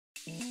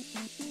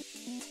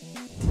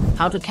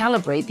How to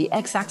calibrate the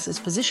x-axis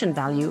position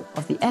value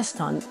of the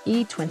Estun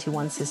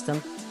E21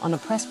 system on a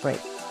press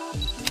brake.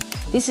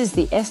 This is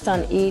the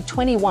Estun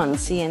E21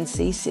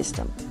 CNC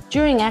system.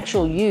 During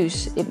actual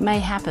use, it may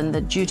happen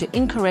that due to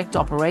incorrect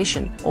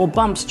operation or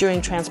bumps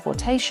during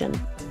transportation,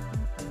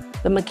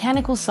 the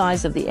mechanical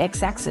size of the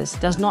x-axis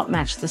does not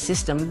match the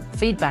system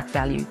feedback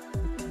value.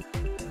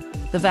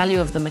 The value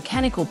of the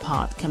mechanical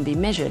part can be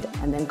measured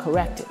and then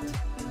corrected.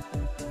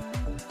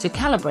 To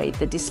calibrate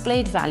the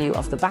displayed value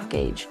of the back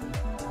gauge,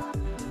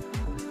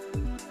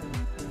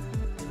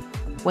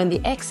 when the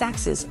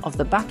x-axis of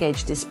the back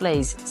gauge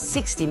displays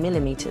 60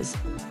 mm,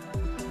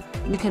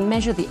 you can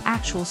measure the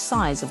actual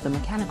size of the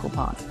mechanical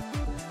part.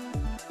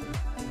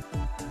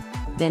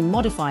 Then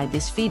modify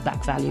this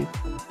feedback value.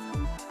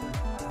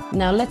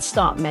 Now let's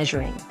start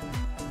measuring.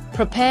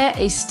 Prepare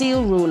a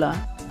steel ruler,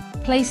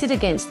 place it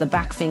against the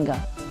back finger.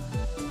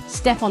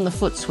 Step on the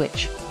foot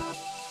switch.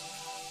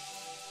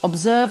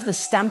 Observe the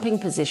stamping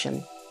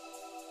position.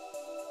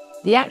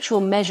 The actual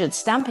measured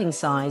stamping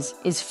size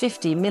is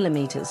 50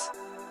 mm.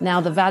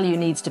 Now the value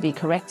needs to be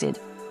corrected.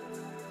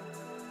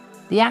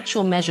 The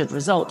actual measured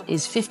result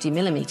is 50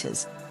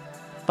 mm,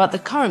 but the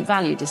current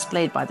value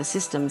displayed by the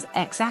system's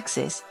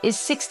x-axis is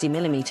 60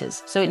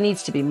 mm, so it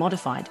needs to be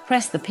modified.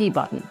 Press the P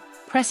button.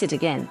 Press it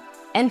again.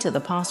 Enter the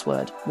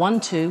password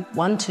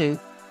 1212.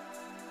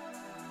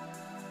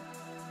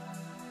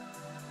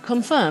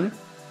 Confirm.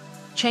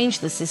 Change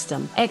the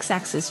system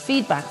x-axis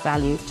feedback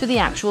value to the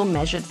actual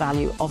measured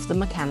value of the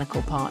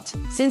mechanical part.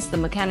 Since the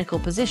mechanical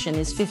position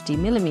is 50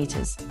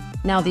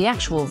 mm, now the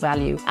actual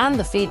value and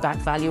the feedback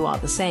value are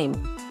the same.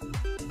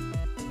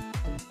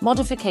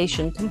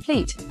 Modification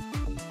complete.